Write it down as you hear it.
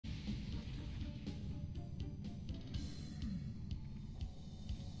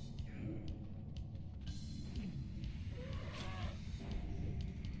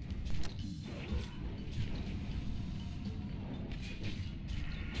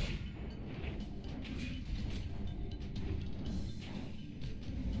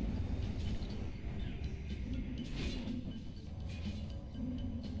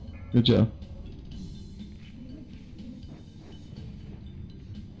Good job.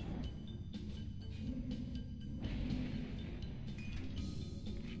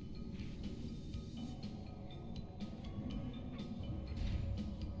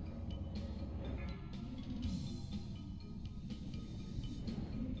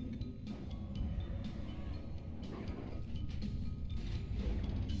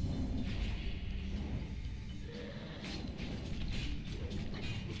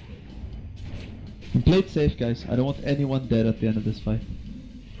 Play it safe, guys. I don't want anyone dead at the end of this fight.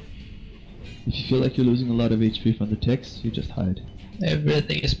 If you feel like you're losing a lot of HP from the ticks, you just hide.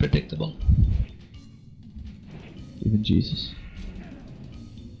 Everything is predictable. Even Jesus.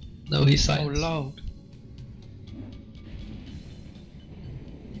 No, he's silent. So loud.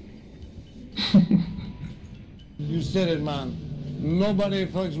 You said it, man. Nobody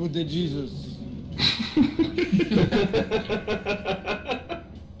fucks with the Jesus.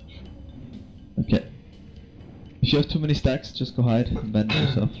 Okay. If you have too many stacks, just go hide and bandage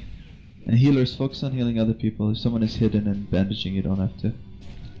yourself. And healers, focus on healing other people. If someone is hidden and bandaging, you don't have to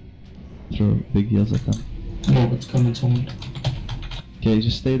throw big heals at them. No, it's coming soon. Okay,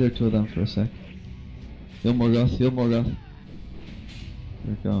 just stay there, two of them for a sec. Heal Morgoth, heal Morgoth.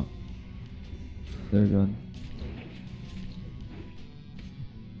 There we go. They're good.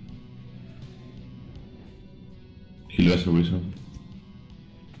 Heal us a reason.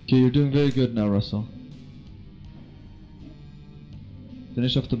 Okay, you're doing very good now, Russell.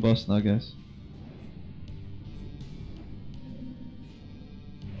 Finish off the boss now, guys.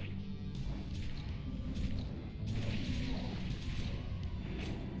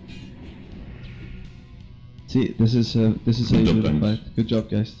 See, this is how you do the fight. Good job,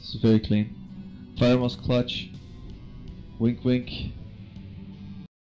 guys. This is very clean. Firemaw's clutch. Wink, wink.